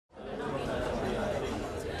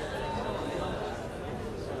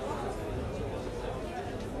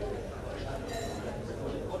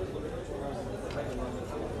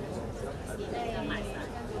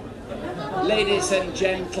Ladies and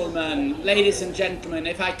gentlemen,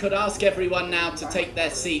 if I could ask everyone now to take their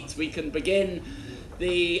seats, we can begin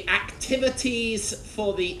the activities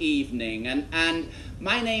for the evening. And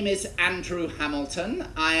my name is Andrew Hamilton.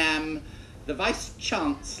 I am the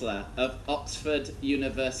Vice-Chancellor of Oxford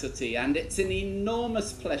University, and it's an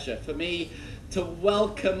enormous pleasure for me to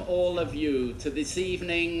welcome all of you to this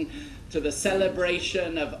evening, to the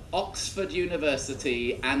celebration of Oxford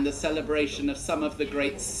University and the celebration of some of the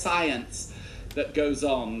great science that goes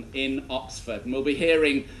on in Oxford. And we'll be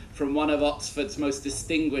hearing from one of Oxford's most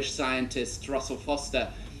distinguished scientists, Russell Foster,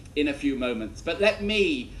 in a few moments. But let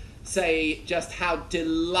me say just how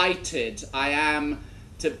delighted I am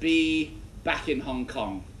to be back in Hong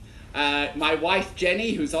Kong. My wife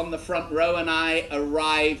Jenny, who's on the front row, and I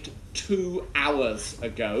arrived 2 hours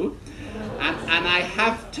ago, and I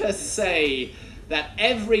have to say that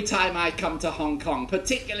every time I come to Hong Kong,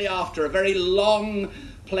 particularly after a very long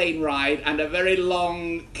plane ride and a very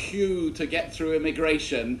long queue to get through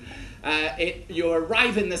immigration, you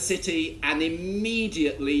arrive in the city and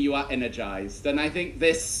immediately you are energized. And I think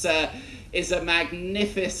this is a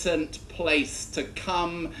magnificent place to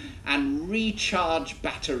come and recharge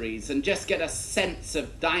batteries and just get a sense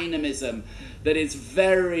of dynamism that is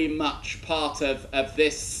very much part of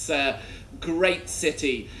this great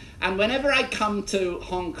city. And whenever I come to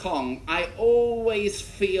Hong Kong, I always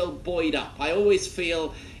feel buoyed up. I always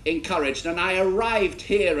feel encouraged. And I arrived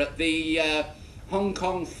here at the Hong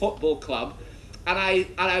Kong Football Club, and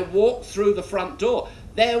I walked through the front door.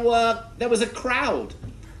 There was a crowd,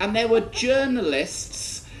 and there were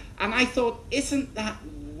journalists, and I thought, isn't that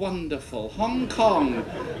wonderful? Hong Kong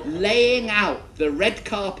laying out the red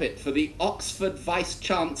carpet for the Oxford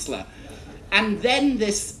Vice-Chancellor. And then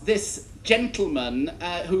this gentleman,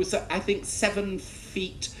 who's I think 7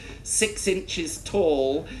 feet 6 inches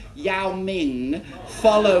tall, Yao Ming,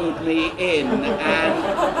 followed me in,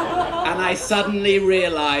 and I suddenly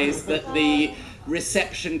realized that the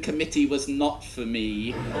reception committee was not for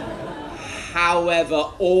me.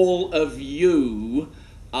 However, all of you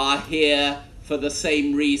are here for the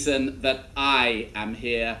same reason that I am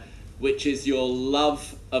here, which is your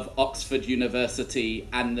love of Oxford University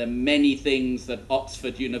and the many things that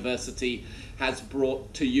Oxford University has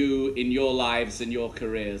brought to you in your lives and your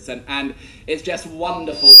careers. And it's just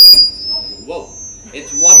wonderful. Whoa.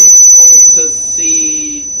 It's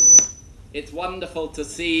wonderful to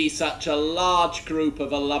see such a large group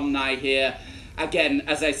of alumni here. Again,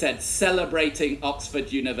 as I said, celebrating Oxford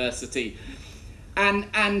University.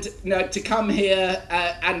 And you know, to come here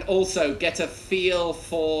and also get a feel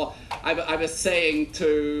for, I was saying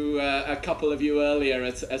to a couple of you earlier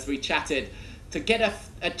as we chatted, to get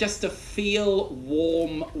just to feel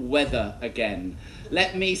warm weather again.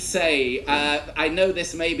 Let me say, I know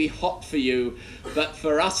this may be hot for you, but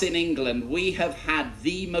for us in England, we have had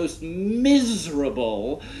the most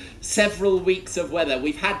miserable several weeks of weather.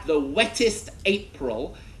 We've had the wettest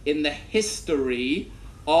April in the history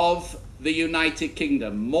of the United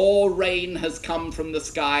Kingdom. More rain has come from the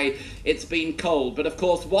sky. It's been cold. But of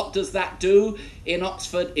course, what does that do in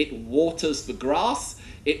Oxford? It waters the grass,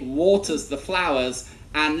 it waters the flowers,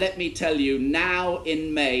 and let me tell you, now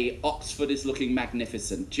in May, Oxford is looking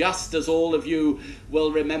magnificent. Just as all of you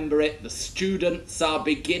will remember it, the students are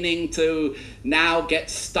beginning to now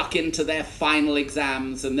get stuck into their final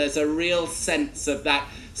exams, and there's a real sense of that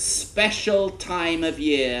special time of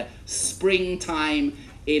year, springtime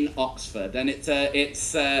in Oxford, and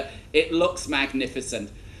it looks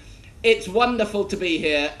magnificent. It's wonderful to be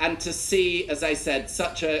here and to see, as I said,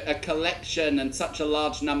 such a collection and such a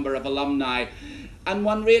large number of alumni. And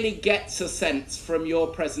one really gets a sense from your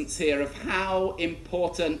presence here of how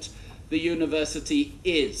important the university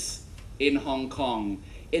is in Hong Kong.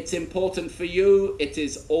 It's important for you. It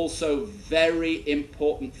is also very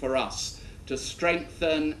important for us to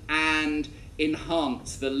strengthen and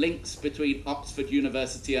enhance the links between Oxford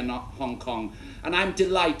University and Hong Kong. And I'm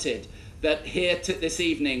delighted that here this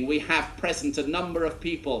evening we have present a number of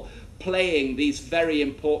people playing these very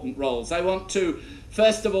important roles. I want to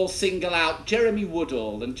first of all single out Jeremy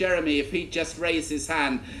Woodall. And Jeremy, if he'd just raise his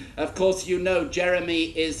hand, of course you know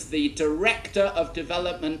Jeremy is the Director of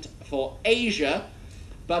Development for Asia,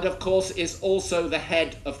 but of course is also the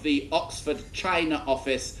head of the Oxford China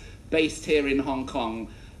office based here in Hong Kong.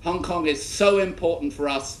 Hong Kong is so important for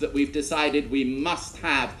us that we've decided we must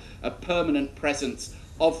have a permanent presence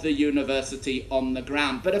of the university on the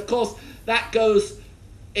ground. But of course, that goes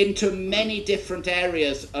into many different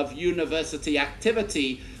areas of university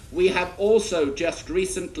activity. We have also just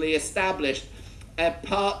recently established a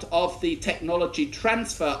part of the technology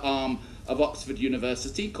transfer arm of Oxford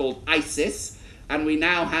University called ISIS, and we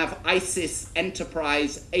now have ISIS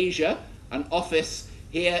Enterprise Asia, an office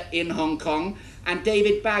here in Hong Kong, and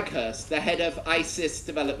David Baghurst, the head of ISIS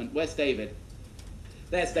Development. Where's David?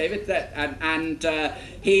 There's David, and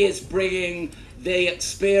he is bringing the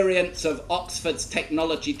experience of Oxford's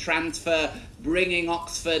technology transfer, bringing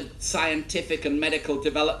Oxford scientific and medical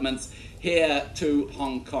developments here to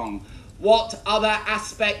Hong Kong. What other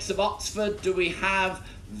aspects of Oxford do we have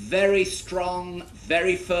very strong,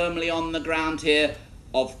 very firmly on the ground here?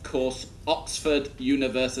 Of course, Oxford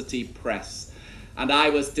University Press. And I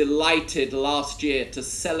was delighted last year to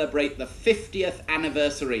celebrate the 50th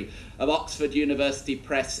anniversary of Oxford University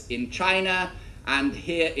Press in China and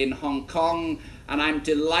here in Hong Kong. And I'm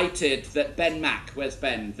delighted that Ben Mack, where's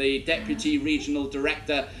Ben, the Deputy Regional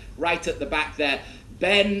Director, right at the back there.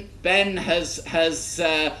 Ben has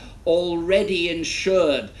already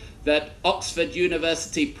ensured that Oxford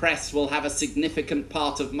University Press will have a significant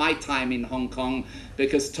part of my time in Hong Kong,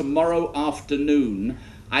 because tomorrow afternoon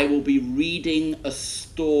I will be reading a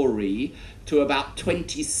story to about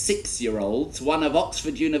 26-year-olds, one of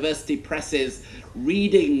Oxford University Press's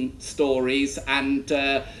reading stories, and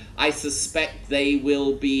I suspect they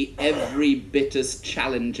will be every bit as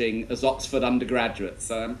challenging as Oxford undergraduates.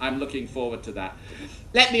 So I'm looking forward to that.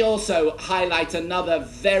 Let me also highlight another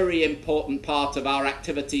very important part of our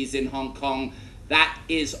activities in Hong Kong. That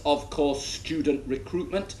is, of course, student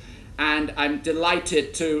recruitment. And I'm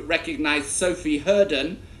delighted to recognize Sophie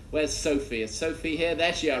Herden. Where's Sophie? Is Sophie here?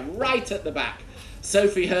 There she is, right at the back.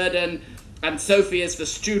 Sophie Herden, and Sophie is the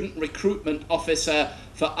Student Recruitment Officer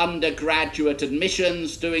for undergraduate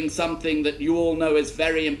admissions, doing something that you all know is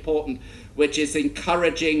very important, which is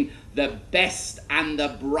encouraging the best and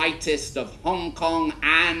the brightest of Hong Kong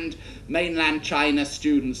and mainland China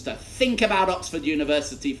students to think about Oxford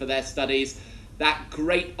University for their studies. That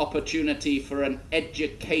great opportunity for an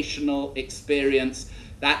educational experience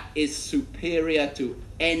that is superior to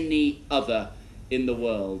any other in the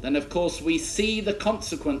world. And of course, we see the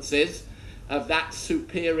consequences of that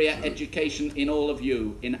superior education in all of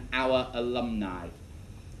you, in our alumni.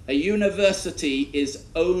 A university is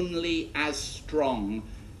only as strong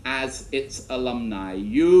as its alumni.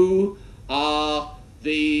 You are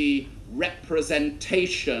the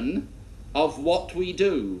representation of what we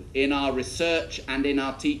do in our research and in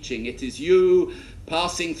our teaching. It is you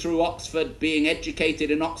passing through Oxford, being educated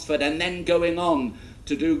in Oxford, and then going on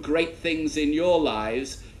to do great things in your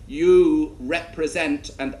lives. You represent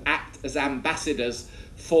and act as ambassadors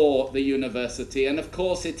for the university. And of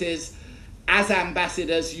course, it is as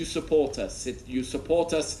ambassadors you support us. You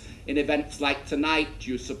support us in events like tonight,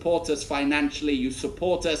 you support us financially, you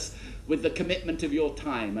support us with the commitment of your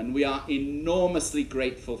time, and we are enormously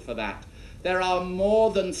grateful for that. There are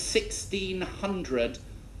more than 1,600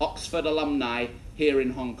 Oxford alumni here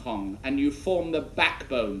in Hong Kong, and you form the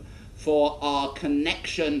backbone for our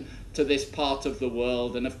connection to this part of the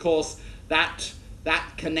world. And of course, that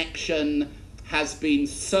connection has been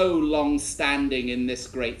so long-standing in this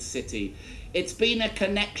great city. It's been a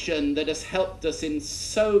connection that has helped us in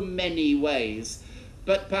so many ways,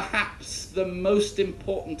 but perhaps the most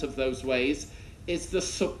important of those ways is the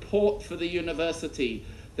support for the university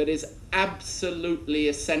that is absolutely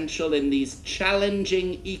essential in these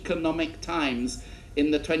challenging economic times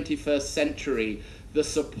in the 21st century. The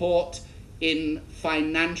support in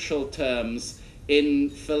financial terms, in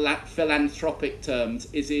philanthropic terms,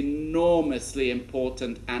 is enormously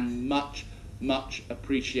important and much, much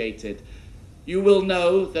appreciated. You will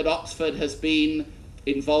know that Oxford has been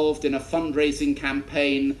involved in a fundraising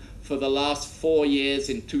campaign for the last 4 years.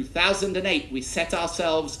 In 2008, we set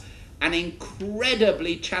ourselves an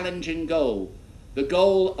incredibly challenging goal, the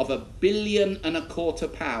goal of £1.25 billion,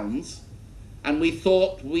 and we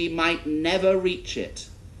thought we might never reach it.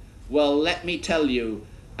 Well, let me tell you,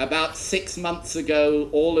 about 6 months ago,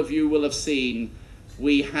 all of you will have seen,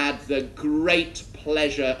 we had the great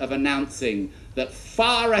pleasure of announcing that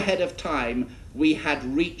far ahead of time, we had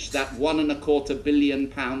reached that £1.25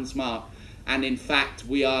 billion mark. And in fact,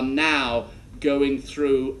 we are now going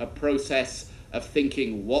through a process of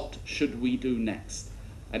thinking, what should we do next?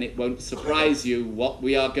 And it won't surprise you, what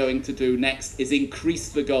we are going to do next is increase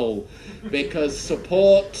the goal, because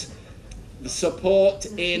support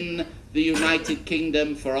in the United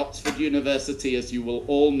Kingdom for Oxford University, as you will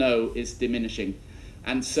all know, is diminishing.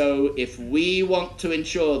 And so if we want to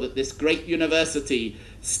ensure that this great university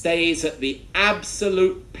stays at the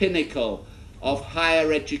absolute pinnacle of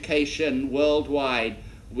higher education worldwide,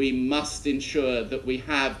 we must ensure that we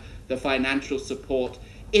have the financial support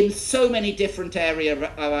in so many different areas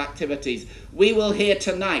of activities. We will hear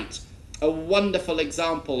tonight a wonderful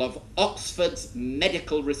example of Oxford's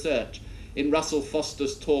medical research. in Russell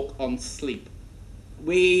Foster's talk on sleep.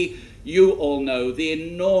 You all know the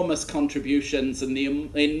enormous contributions and the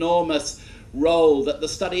enormous role that the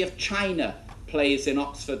study of China plays in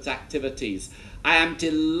Oxford's activities. I am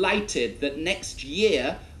delighted that next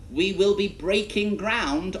year we will be breaking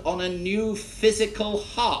ground on a new physical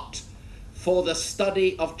heart for the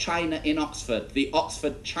study of China in Oxford, the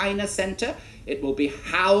Oxford China Centre. It will be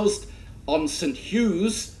housed on St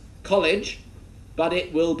Hugh's College, but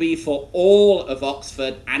it will be for all of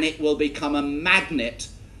Oxford, and it will become a magnet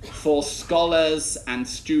for scholars and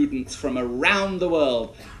students from around the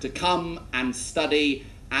world to come and study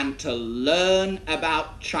and to learn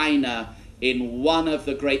about China in one of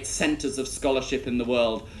the great centres of scholarship in the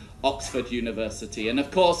world, Oxford University. And of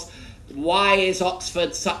course, why is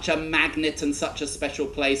Oxford such a magnet and such a special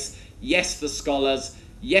place? Yes, the scholars,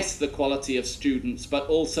 yes, the quality of students, but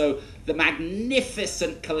also the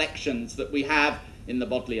magnificent collections that we have in the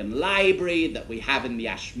Bodleian Library, that we have in the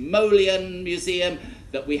Ashmolean Museum,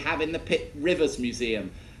 that we have in the Pitt Rivers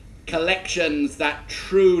Museum. Collections that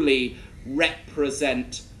truly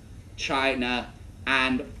represent China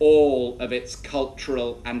and all of its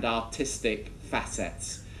cultural and artistic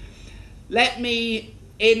facets. Let me,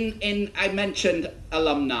 I mentioned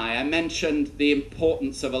alumni, I mentioned the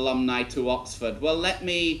importance of alumni to Oxford. Well, let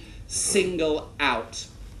me single out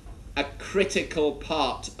a critical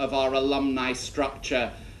part of our alumni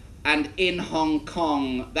structure, and in Hong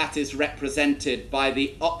Kong that is represented by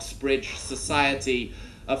the Oxbridge Society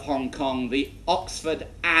of Hong Kong, the Oxford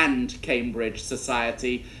and Cambridge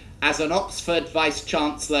Society. As an Oxford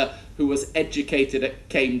Vice-Chancellor who was educated at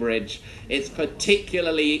Cambridge, it's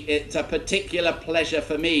a particular pleasure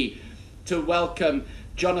for me to welcome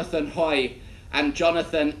Jonathan Hoy, and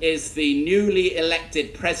Jonathan is the newly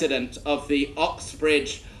elected president of the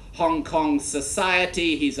Oxbridge Hong Kong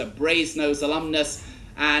Society. He's a Brasenose alumnus,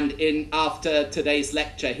 and after today's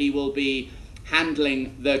lecture he will be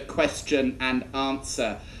handling the question and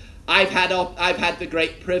answer. I've had the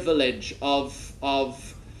great privilege of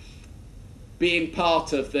being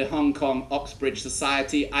part of the Hong Kong Oxbridge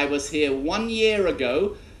Society. I was here 1 year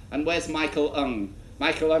ago, and where's Michael Ung?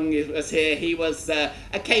 Michael Ung was here. He was a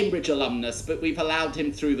Cambridge alumnus, but we've allowed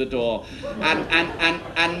him through the door.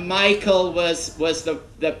 And Michael was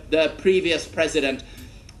the previous president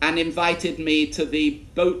and invited me to the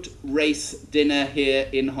boat race dinner here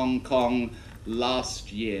in Hong Kong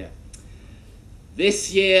last year.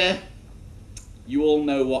 This year, you all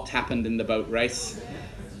know what happened in the boat race.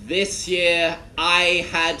 This year, I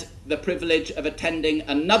had the privilege of attending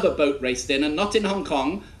another boat race dinner, not in Hong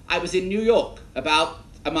Kong. I was in New York about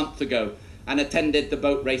a month ago and attended the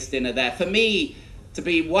boat race dinner there. For me, to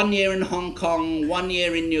be 1 year in Hong Kong, 1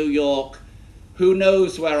 year in New York, who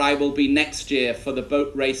knows where I will be next year for the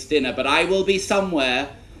boat race dinner, but I will be somewhere,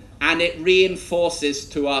 and it reinforces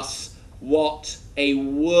to us what a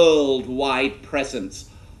worldwide presence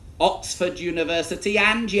Oxford University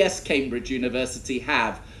and, yes, Cambridge University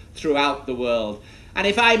have throughout the world. And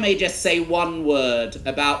if I may just say one word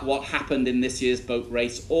about what happened in this year's boat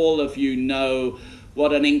race, all of you know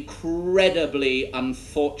what an incredibly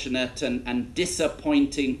unfortunate and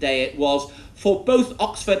disappointing day it was for both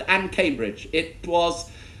Oxford and Cambridge. It was,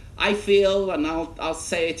 I feel, and I'll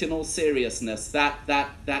say it in all seriousness, that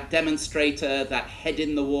demonstrator, that head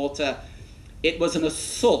in the water, it was an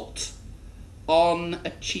assault on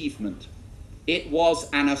achievement. It was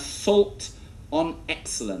an assault on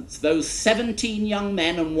excellence. Those 17 young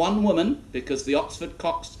men and 1 woman, because the Oxford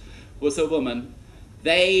Cox was a woman,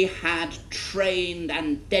 they had trained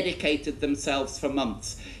and dedicated themselves for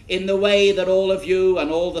months in the way that all of you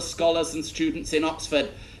and all the scholars and students in Oxford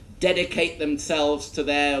dedicate themselves to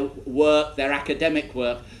their work, their academic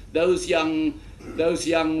work. Those young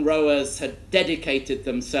rowers had dedicated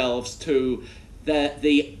themselves to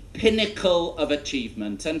the pinnacle of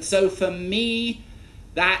achievement. And so for me,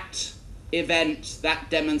 that event, that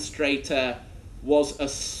demonstrator, was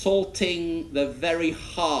assaulting the very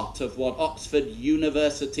heart of what Oxford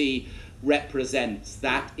University represents.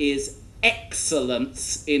 That is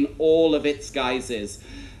excellence in all of its guises.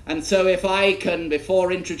 And so if I can,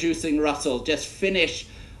 before introducing Russell, just finish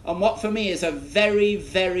on what for me is a very,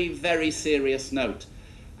 very, very serious note.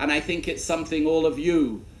 And I think it's something all of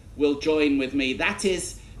you will join with me. That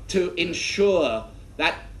is to ensure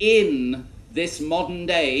that in this modern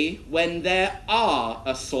day, when there are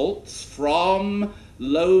assaults from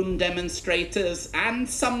lone demonstrators and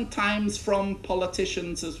sometimes from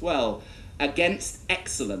politicians as well, against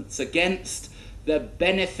excellence, against the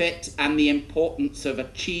benefit and the importance of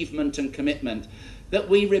achievement and commitment, that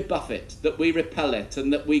we rebuff it, that we repel it,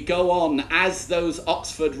 and that we go on, as those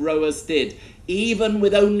Oxford rowers did, even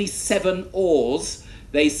with only 7 oars,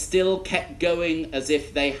 they still kept going as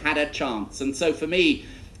if they had a chance. And so for me,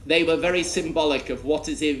 they were very symbolic of what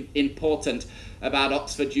is important about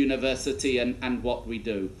Oxford University and what we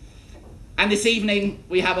do. And this evening,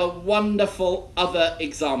 we have a wonderful other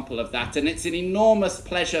example of that, and it's an enormous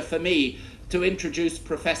pleasure for me to introduce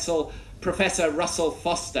Professor Russell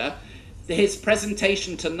Foster. His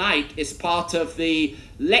presentation tonight is part of the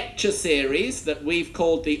lecture series that we've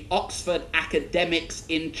called the Oxford Academics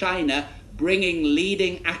in China, bringing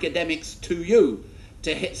leading academics to you,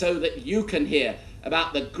 so that you can hear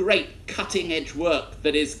about the great cutting-edge work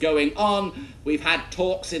that is going on. We've had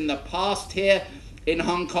talks in the past here in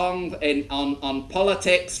Hong Kong on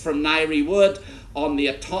politics from Nairi Wood, on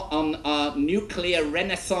nuclear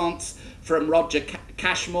renaissance from Roger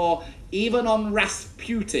Cashmore, even on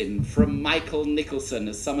Rasputin from Michael Nicholson,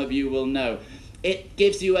 as some of you will know. It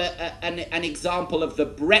gives you an example of the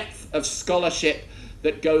breadth of scholarship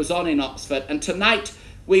that goes on in Oxford. And tonight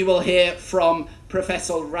we will hear from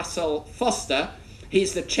Professor Russell Foster.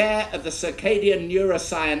 He's the chair of the Circadian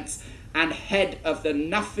Neuroscience and head of the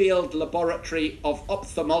Nuffield Laboratory of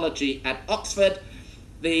Ophthalmology at Oxford.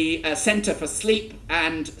 The Centre for Sleep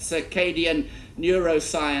and Circadian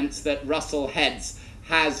Neuroscience that Russell heads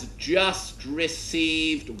has just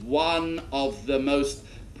received one of the most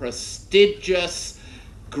prestigious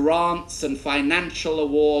grants and financial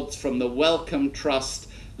awards from the Wellcome Trust,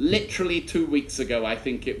 literally 2 weeks ago, I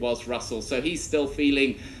think it was, Russell. So he's still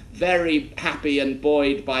feeling very happy and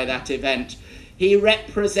buoyed by that event. He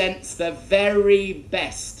represents the very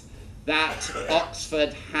best that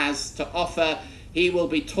Oxford has to offer. He will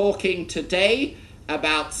be talking today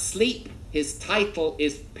about sleep. His title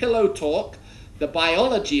is Pillow Talk, the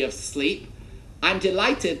Biology of Sleep. I'm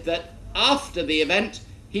delighted that after the event,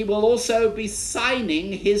 he will also be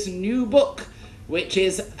signing his new book, which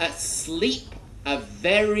is Sleep, a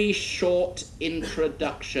Very Short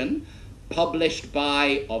Introduction, published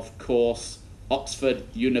by, of course, Oxford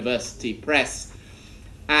University Press.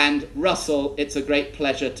 And Russell, it's a great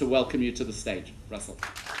pleasure to welcome you to the stage. Russell.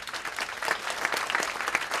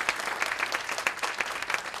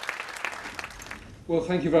 Well,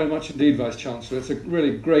 thank you very much indeed, Vice-Chancellor. It's a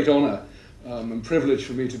really great honour and privilege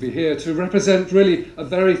for me to be here to represent really a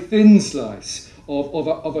very thin slice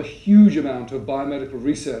of a huge amount of biomedical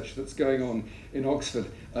research that's going on in Oxford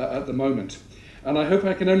at the moment. And I hope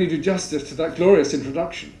I can only do justice to that glorious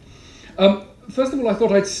introduction. First of all, I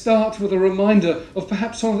thought I'd start with a reminder of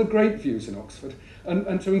perhaps some of the great views in Oxford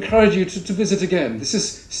and to encourage you to visit again. This is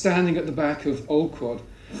standing at the back of Old Quad,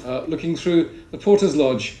 looking through the Porter's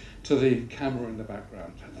Lodge to the camera in the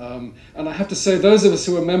background. And I have to say, those of us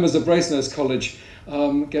who are members of Brasenose College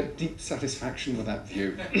get deep satisfaction with that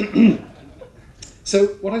view. So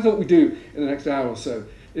what I thought we'd do in the next hour or so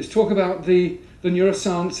is talk about the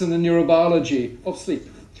neuroscience and the neurobiology of sleep,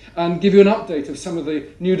 and give you an update of some of the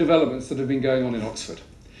new developments that have been going on in Oxford.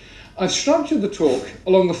 I've structured the talk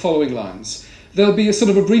along the following lines. There'll be a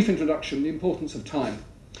sort of a brief introduction, the importance of time,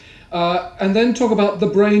 and then talk about the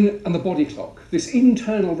brain and the body clock, this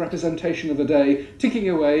internal representation of the day, ticking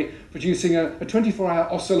away, producing a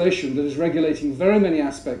 24-hour oscillation that is regulating very many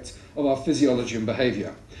aspects of our physiology and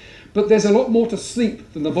behaviour. But there's a lot more to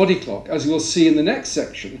sleep than the body clock, as you'll see in the next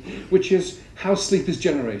section, which is how sleep is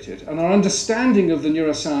generated. And our understanding of the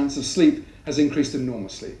neuroscience of sleep has increased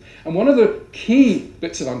enormously. And one of the key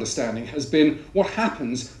bits of understanding has been what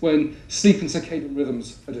happens when sleep and circadian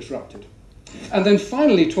rhythms are disrupted. And then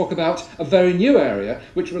finally talk about a very new area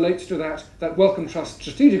which relates to that Wellcome Trust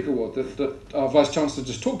Strategic Award that our Vice-Chancellor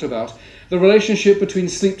just talked about, the relationship between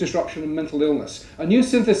sleep disruption and mental illness. A new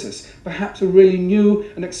synthesis, perhaps a really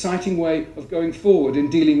new and exciting way of going forward in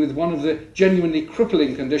dealing with one of the genuinely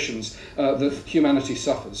crippling conditions that humanity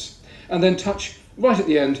suffers. And then touch right at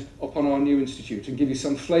the end upon our new institute and give you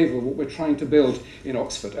some flavour of what we're trying to build in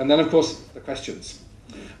Oxford. And then, of course, the questions.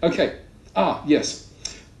 Okay, yes.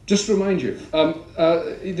 Just to remind you,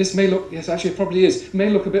 this may look, yes, actually it probably is, may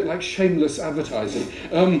look a bit like shameless advertising.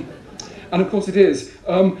 And of course it is.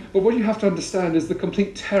 But what you have to understand is the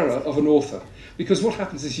complete terror of an author. Because what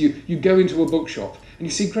happens is you go into a bookshop and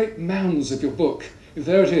you see great mounds of your book.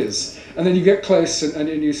 There it is. And then you get close and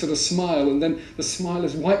you sort of smile, and then the smile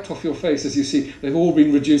is wiped off your face as you see they've all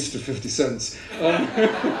been reduced to 50 cents.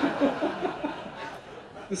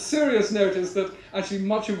 The serious note is that actually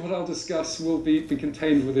much of what I'll discuss will be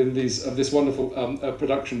contained within this wonderful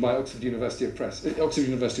production by Oxford University Press,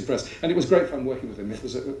 and it was great fun working with him. It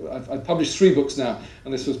was I've published 3 books now,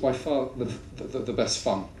 and this was by far the best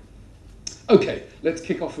fun. Okay, let's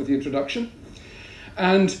kick off with the introduction.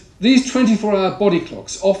 And these 24-hour body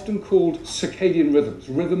clocks, often called circadian rhythms,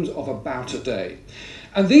 rhythms of about a day.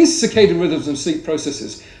 And these circadian rhythms and sleep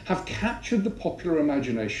processes have captured the popular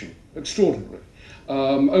imagination extraordinarily.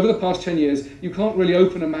 Over the past 10 years, you can't really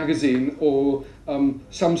open a magazine or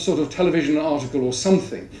some sort of television article or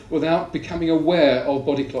something without becoming aware of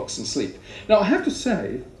body clocks and sleep. Now, I have to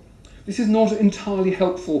say, this is not entirely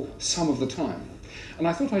helpful some of the time. And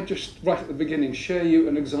I thought I'd just, right at the beginning, share you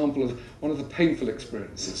an example of one of the painful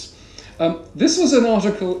experiences. This was an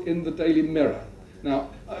article in the Daily Mirror. Now,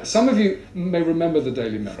 some of you may remember the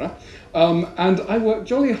Daily Mirror, and I worked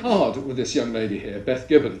jolly hard with this young lady here, Beth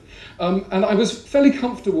Gibbon, and I was fairly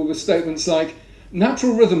comfortable with statements like,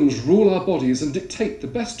 natural rhythms rule our bodies and dictate the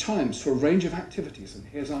best times for a range of activities, and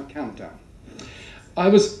here's our countdown. I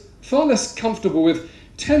was far less comfortable with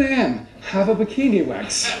 10 a.m., have a bikini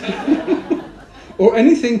wax, or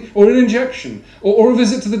anything, or an injection, or a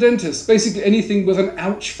visit to the dentist, basically anything with an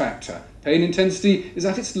ouch factor. Pain intensity is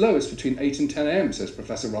at its lowest between 8 and 10 a.m., says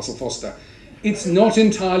Professor Russell Foster. It's not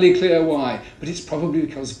entirely clear why, but it's probably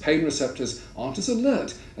because pain receptors aren't as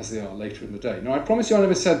alert as they are later in the day. Now, I promise you I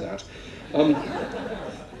never said that.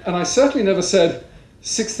 And I certainly never said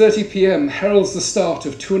 6:30 p.m. heralds the start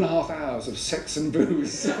of 2.5 hours of sex and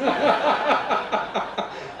booze.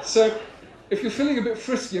 So, if you're feeling a bit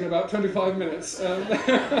frisky in about 25 minutes,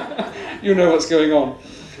 you know what's going on.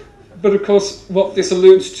 But of course, what this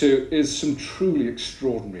alludes to is some truly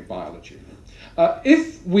extraordinary biology.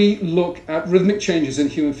 If we look at rhythmic changes in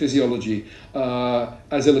human physiology,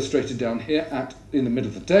 as illustrated down here in the middle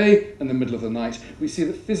of the day and the middle of the night, we see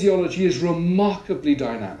that physiology is remarkably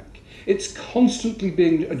dynamic. It's constantly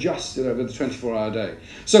being adjusted over the 24-hour day.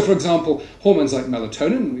 So, for example, hormones like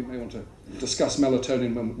melatonin, we may want to discuss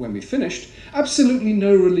melatonin when we finished, absolutely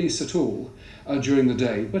no release at all during the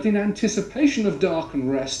day, but in anticipation of dark and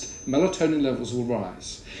rest, melatonin levels will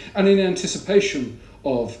rise. And in anticipation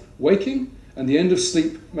of waking and the end of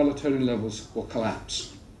sleep, melatonin levels will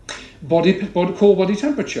collapse. Core body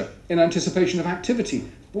temperature, in anticipation of activity,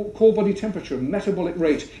 core body temperature, metabolic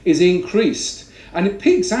rate is increased. And it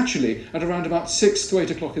peaks actually at around about 6 to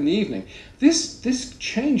 8 o'clock in the evening. This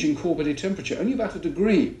change in core body temperature, only about a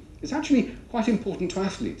degree, is actually quite important to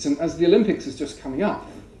athletes. And as the Olympics is just coming up,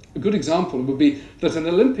 a good example would be that an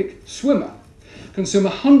Olympic swimmer can swim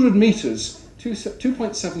 100 meters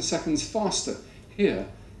 2.7 seconds faster here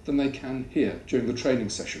than they can here during the training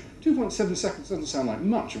session. 2.7 seconds doesn't sound like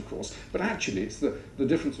much, of course, but actually it's the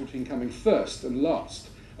difference between coming first and last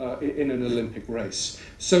in an Olympic race.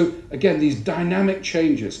 So again, these dynamic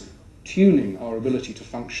changes, tuning our ability to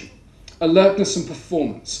function. Alertness and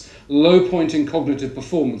performance, low point in cognitive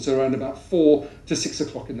performance around about 4 to 6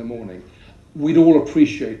 o'clock in the morning. We'd all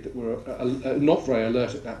appreciate that we're not very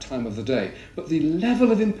alert at that time of the day, but the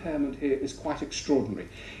level of impairment here is quite extraordinary.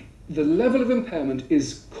 The level of impairment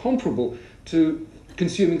is comparable to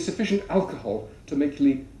consuming sufficient alcohol to make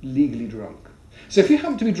you legally drunk. So if you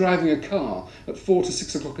happen to be driving a car at 4 to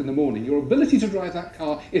 6 o'clock in the morning, your ability to drive that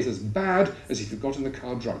car is as bad as if you got in the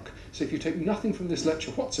car drunk. So if you take nothing from this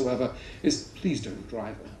lecture whatsoever, is please don't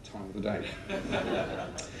drive at that time of the day.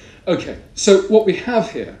 Okay, so what we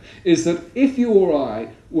have here is that if you or I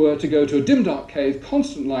were to go to a dim dark cave,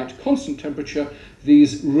 constant light, constant temperature,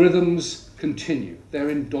 these rhythms continue. They're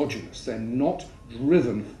endogenous, they're not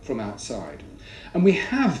driven from outside. And we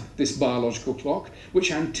have this biological clock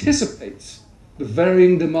which anticipates the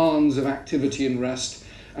varying demands of activity and rest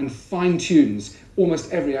and fine-tunes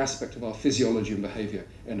almost every aspect of our physiology and behaviour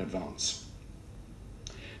in advance.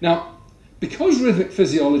 Now, because rhythmic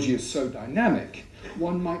physiology is so dynamic,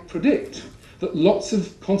 one might predict that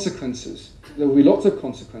there will be lots of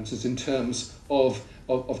consequences in terms of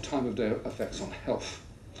time of day effects on health.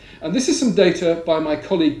 And this is some data by my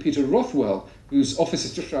colleague Peter Rothwell, whose office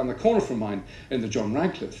is just around the corner from mine in the John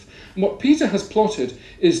Radcliffe. And what Peter has plotted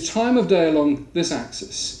is time of day along this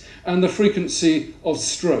axis and the frequency of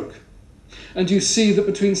stroke. And you see that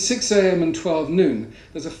between 6 a.m. and 12 noon,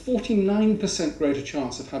 there's a 49% greater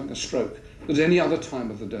chance of having a stroke than at any other time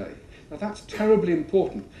of the day. Now that's terribly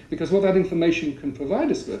important, because what that information can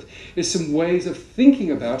provide us with is some ways of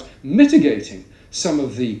thinking about mitigating some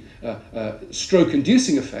of the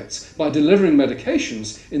stroke-inducing effects by delivering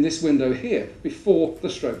medications in this window here before the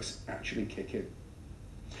strokes actually kick in.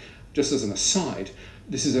 Just as an aside,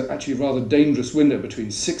 this is actually a rather dangerous window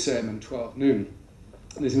between 6 a.m. and 12 noon.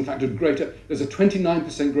 There's in fact there's a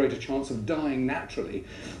 29% greater chance of dying naturally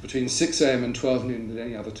between 6 a.m. and 12 noon than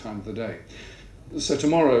any other time of the day. So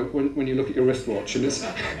tomorrow, when you look at your wristwatch and it's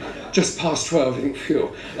just past 12, you think,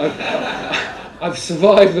 phew, I've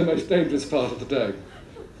survived the most dangerous part of the day.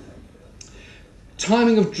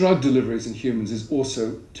 Timing of drug deliveries in humans is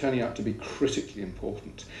also turning out to be critically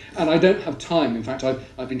important. And I don't have time. In fact,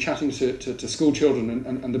 I've been chatting to school children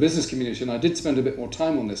and the business community, and I did spend a bit more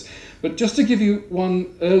time on this. But just to give you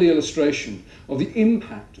one early illustration of the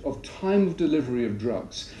impact of time of delivery of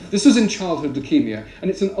drugs. This was in childhood leukemia,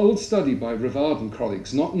 and it's an old study by Rivard and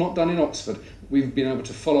colleagues, not done in Oxford. We've been able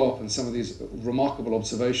to follow up on some of these remarkable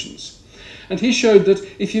observations. And he showed that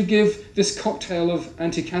if you give this cocktail of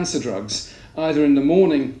anti-cancer drugs, either in the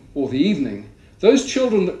morning or the evening, those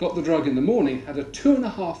children that got the drug in the morning had a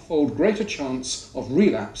 2.5-fold greater chance of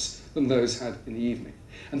relapse than those had in the evening.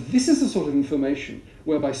 And this is the sort of information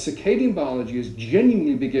whereby circadian biology is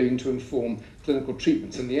genuinely beginning to inform clinical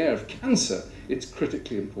treatments. In the area of cancer, it's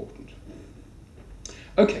critically important.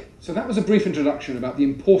 Okay, so that was a brief introduction about the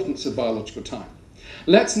importance of biological time.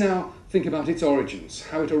 Let's now think about its origins,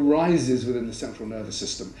 how it arises within the central nervous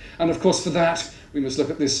system. And of course, for that, we must look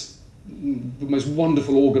at this the most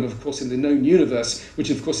wonderful organ, of course, in the known universe, which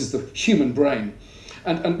of course is the human brain.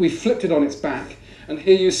 And we flipped it on its back, and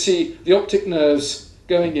here you see the optic nerves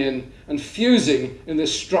going in and fusing in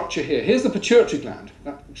this structure here. Here's the pituitary gland,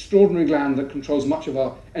 that extraordinary gland that controls much of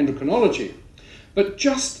our endocrinology. But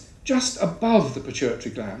just above the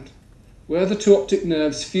pituitary gland, where the two optic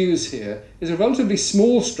nerves fuse here, is a relatively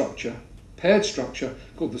small structure, paired structure,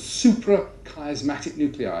 called the suprachiasmatic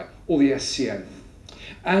nuclei, or the SCN.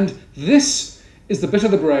 And this is the bit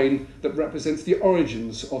of the brain that represents the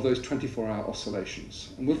origins of those 24-hour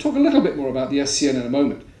oscillations. And we'll talk a little bit more about the SCN in a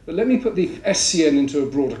moment, but let me put the SCN into a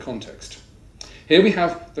broader context. Here we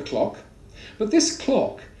have the clock, but this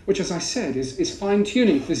clock, which as I said is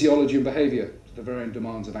fine-tuning physiology and behaviour to the varying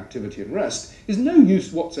demands of activity and rest, is no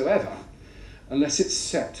use whatsoever unless it's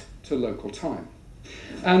set to local time.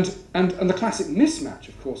 And the classic mismatch,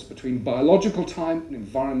 of course, between biological time and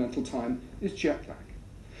environmental time is jet lag.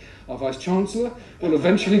 Our Vice-Chancellor will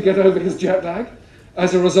eventually get over his jet lag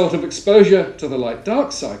as a result of exposure to the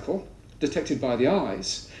light-dark cycle detected by the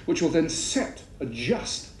eyes, which will then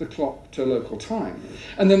adjust the clock to local time.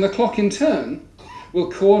 And then the clock in turn will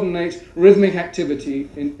coordinate rhythmic activity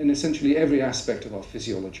in essentially every aspect of our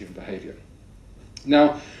physiology and behaviour.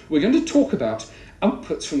 Now, we're going to talk about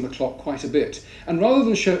outputs from the clock quite a bit. And rather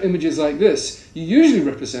than show images like this, you usually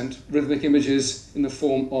represent rhythmic images in the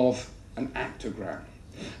form of an actogram.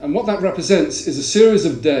 And what that represents is a series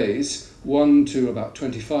of days, 1 to about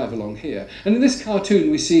 25 along here. And in this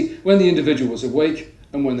cartoon, we see when the individual was awake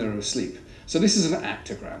and when they were asleep. So this is an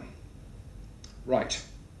actogram. Right.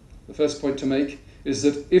 The first point to make is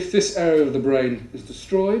that if this area of the brain is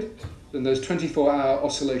destroyed, then those 24-hour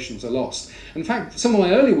oscillations are lost. In fact, some of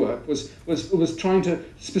my early work was trying to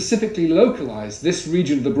specifically localize this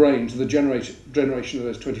region of the brain to the generation of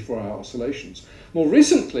those 24-hour oscillations. More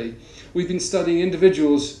recently, we've been studying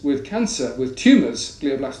individuals with cancer, with tumours,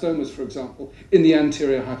 glioblastomas for example, in the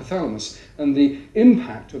anterior hypothalamus, and the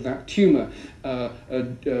impact of that tumour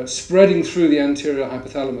spreading through the anterior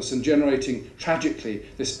hypothalamus and generating, tragically,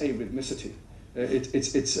 this arrhythmicity.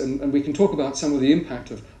 And we can talk about some of the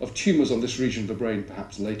impact of tumours on this region of the brain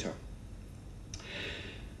perhaps later.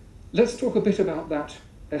 Let's talk a bit about that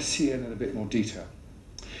SCN in a bit more detail.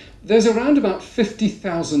 There's around about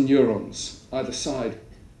 50,000 neurons either side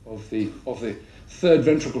of the third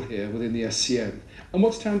ventricle here within the SCN. And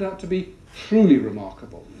what's turned out to be truly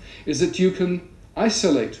remarkable is that you can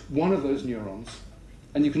isolate one of those neurons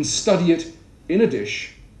and you can study it in a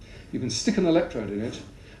dish. You can stick an electrode in it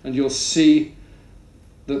and you'll see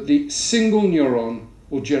that the single neuron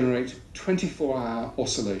will generate 24-hour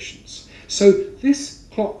oscillations. So this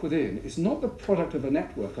clock within is not the product of a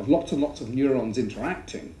network of lots and lots of neurons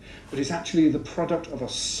interacting, but it's actually the product of a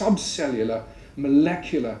subcellular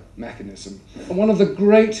molecular mechanism. And one of the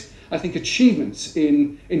great, I think, achievements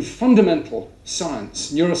in fundamental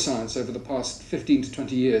science, neuroscience, over the past 15 to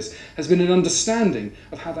 20 years has been an understanding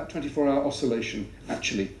of how that 24-hour oscillation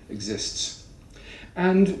actually exists.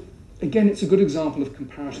 And again, it's a good example of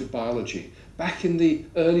comparative biology. Back in the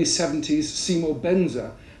early 70s, Seymour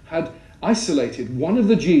Benzer had isolated one of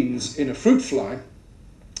the genes in a fruit fly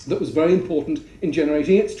that was very important in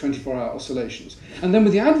generating its 24-hour oscillations. And then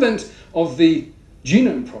with the advent of the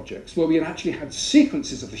genome projects, where we actually had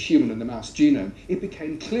sequences of the human and the mouse genome, it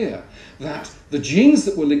became clear that the genes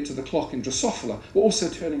that were linked to the clock in Drosophila were also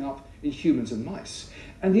turning up in humans and mice.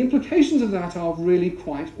 And the implications of that are really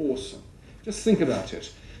quite awesome. Just think about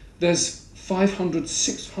it. There's 500,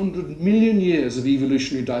 600 million years of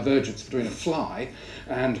evolutionary divergence between a fly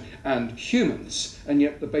and humans, and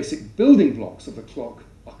yet the basic building blocks of the clock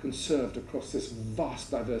are conserved across this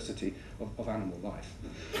vast diversity of animal life.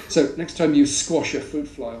 So next time you squash a fruit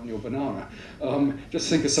fly on your banana, just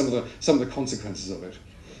think of some of the consequences of it.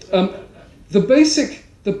 The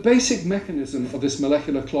basic mechanism of this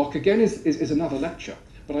molecular clock, again, is another lecture,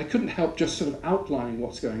 but I couldn't help just sort of outlining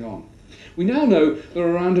what's going on. We now know there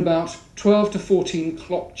are around about 12 to 14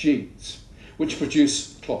 clock genes, which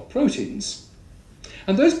produce clock proteins,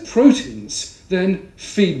 and those proteins then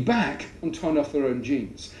feed back and turn off their own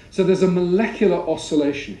genes. So there's a molecular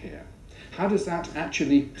oscillation here. How does that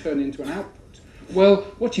actually turn into an output? Well,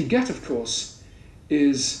 what you get, of course,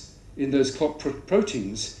 is in those clock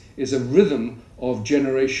proteins is a rhythm of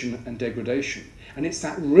generation and degradation. And it's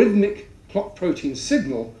that rhythmic clock protein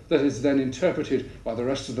signal that is then interpreted by the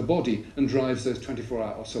rest of the body and drives those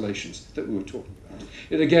 24-hour oscillations that we were talking about.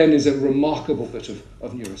 It again is a remarkable bit of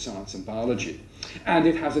neuroscience and biology. And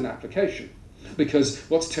it has an application, because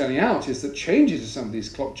what's turning out is that changes in some of these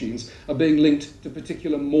clock genes are being linked to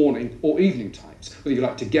particular morning or evening times, whether you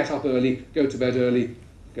like to get up early, go to bed early,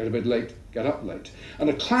 go to bed late, get up late. And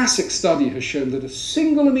a classic study has shown that a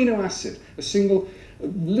single amino acid, a single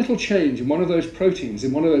little change in one of those proteins,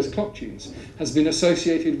 in one of those clock genes, has been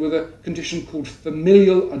associated with a condition called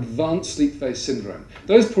familial advanced sleep phase syndrome.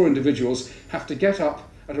 Those poor individuals have to get up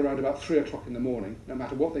at around about 3 o'clock in the morning, no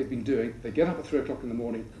matter what they've been doing. They get up at 3 o'clock in the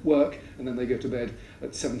morning, work, and then they go to bed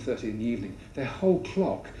at 7:30 in the evening. Their whole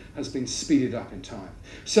clock has been speeded up in time.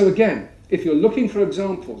 So again, if you're looking for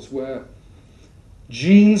examples where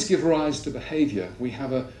genes give rise to behavior, we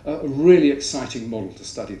have a really exciting model to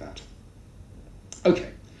study that.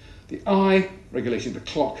 Okay, the eye regulating the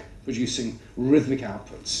clock, producing rhythmic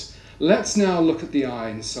outputs. Let's now look at the eye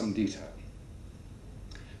in some detail.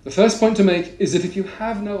 The first point to make is that if you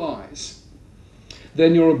have no eyes,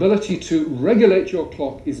 then your ability to regulate your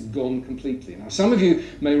clock is gone completely. Now, some of you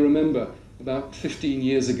may remember about 15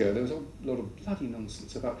 years ago, there was a lot of bloody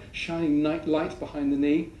nonsense about shining night light behind the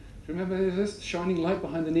knee. Do you remember this? Shining light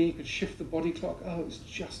behind the knee, you could shift the body clock. Oh, it was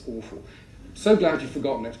just awful. So glad you've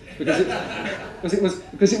forgotten it, because it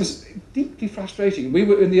was deeply frustrating. We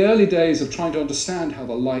were in the early days of trying to understand how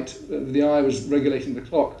the eye was regulating the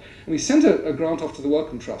clock, and we sent a grant off to the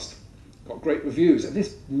Wellcome Trust, got great reviews, and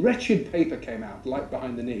this wretched paper came out, Light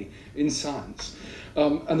Behind the Knee, in Science,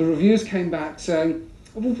 and the reviews came back saying,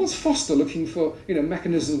 well, what's Foster looking for,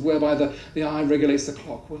 mechanisms whereby the eye regulates the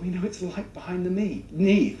clock? Well, we know it's light behind the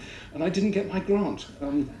knee, and I didn't get my grant.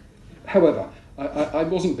 However, I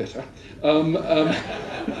wasn't bitter.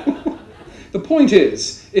 The point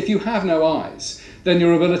is, if you have no eyes, then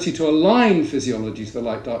your ability to align physiology to the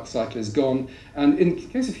light-dark cycle is gone. And in the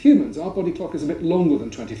case of humans, our body clock is a bit longer than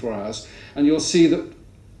 24 hours. And you'll see that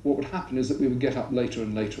what would happen is that we would get up later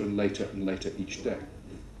and later and later and later each day.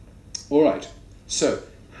 All right, so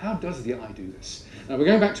how does the eye do this? Now, we're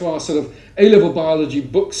going back to our sort of A-level biology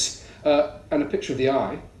books and a picture of the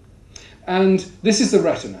eye. And this is the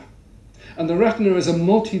retina. And the retina is a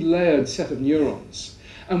multi-layered set of neurons.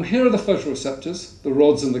 And here are the photoreceptors, the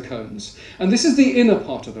rods and the cones. And this is the inner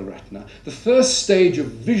part of the retina, the first stage of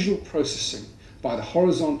visual processing by the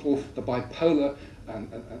horizontal, the bipolar, and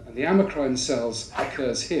the amacrine cells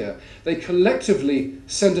occurs here. They collectively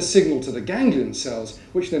send a signal to the ganglion cells,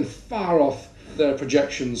 which then fire off their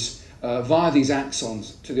projections via these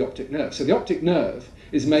axons to the optic nerve. So the optic nerve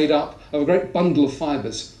is made up of a great bundle of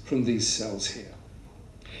fibers from these cells here.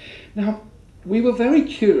 Now, we were very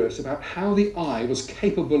curious about how the eye was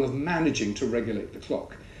capable of managing to regulate the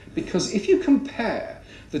clock, because if you compare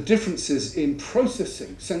the differences in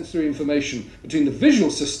processing sensory information between the visual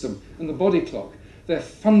system and the body clock, they're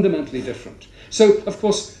fundamentally different. So, of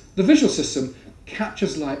course, the visual system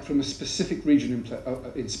captures light from a specific region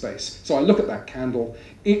in space. So I look at that candle,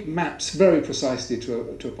 it maps very precisely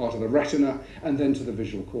to a part of the retina and then to the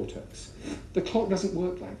visual cortex. The clock doesn't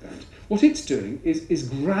work like that. What it's doing is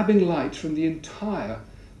grabbing light from the entire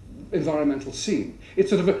environmental scene. It's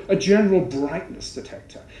sort of a general brightness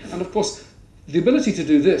detector. And of course, the ability to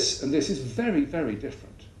do this and this is very, very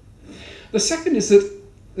different. The second is that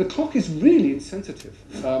the clock is really insensitive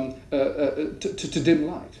to dim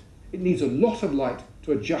light. It needs a lot of light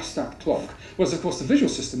to adjust that clock, whereas of course the visual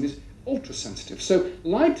system is ultra sensitive. So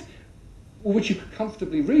light, which you can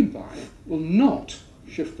comfortably read by, will not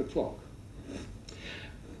shift the clock.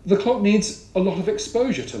 The clock needs a lot of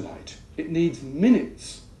exposure to light. It needs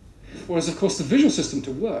minutes, whereas of course the visual system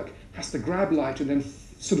to work has to grab light and then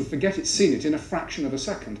sort of forget it's seen it in a fraction of a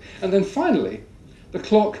second. And then finally, the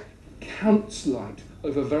clock counts light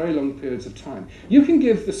over very long periods of time. You can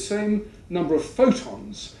give the same number of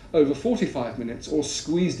photons over 45 minutes or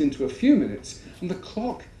squeezed into a few minutes, and the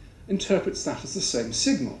clock interprets that as the same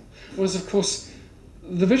signal. Whereas, of course,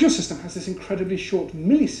 the visual system has this incredibly short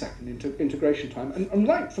millisecond integration time, and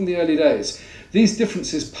right from the early days, these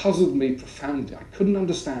differences puzzled me profoundly. I couldn't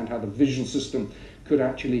understand how the visual system could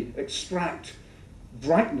actually extract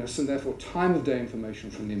brightness and therefore time of day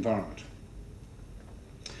information from the environment.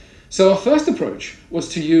 So our first approach was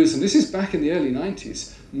to use, and this is back in the early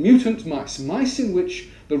 90s, mutant mice, mice in which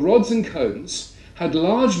the rods and cones had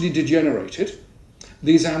largely degenerated.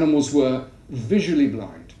 These animals were visually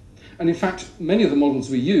blind. And in fact, many of the models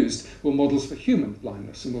we used were models for human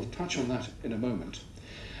blindness, and we'll touch on that in a moment.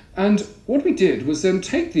 And what we did was then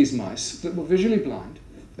take these mice that were visually blind,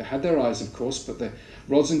 they had their eyes of course, but their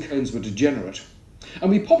rods and cones were degenerate, and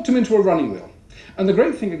we popped them into a running wheel. And the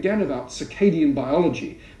great thing again about circadian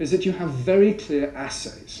biology is that you have very clear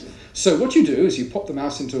assays. So what you do is you pop the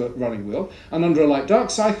mouse into a running wheel, and under a light-dark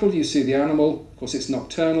cycle you see the animal, of course it's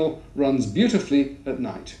nocturnal, runs beautifully at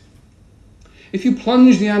night. If you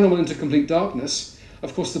plunge the animal into complete darkness,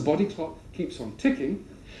 of course the body clock keeps on ticking,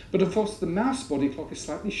 but of course the mouse body clock is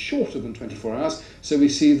slightly shorter than 24 hours, so we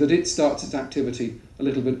see that it starts its activity a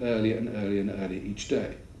little bit earlier and earlier and earlier each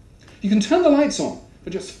day. You can turn the lights on for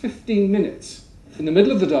just 15 minutes in the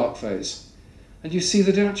middle of the dark phase, and you see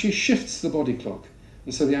that it actually shifts the body clock,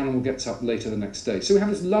 and so the animal gets up later the next day. So we have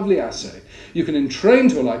this lovely assay. You can entrain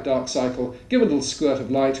to a light-dark cycle, give a little squirt of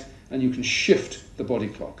light, and you can shift the body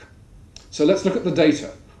clock. So let's look at the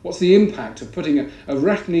data. What's the impact of putting a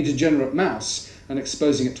retinally degenerate mouse and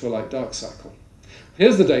exposing it to a light-dark cycle?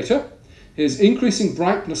 Here's the data. Here's increasing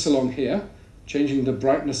brightness along here, changing the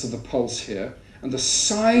brightness of the pulse here, and the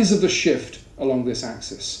size of the shift along this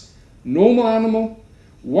axis. Normal animal,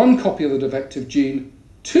 1 copy of the defective gene,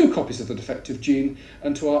 2 copies of the defective gene,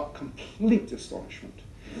 and to our complete astonishment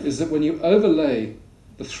is that when you overlay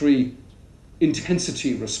the 3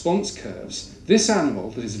 intensity response curves, this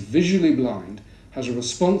animal that is visually blind has a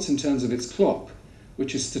response in terms of its clock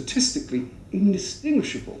which is statistically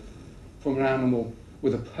indistinguishable from an animal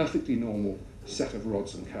with a perfectly normal set of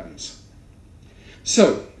rods and cones.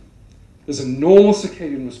 So, there's a normal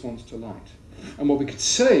circadian response to light. And what we could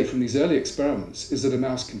say from these early experiments is that a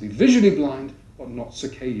mouse can be visually blind but not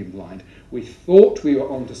circadian blind. We thought we were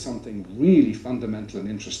onto something really fundamental and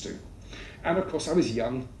interesting. And of course I was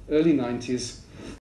young, early 90s,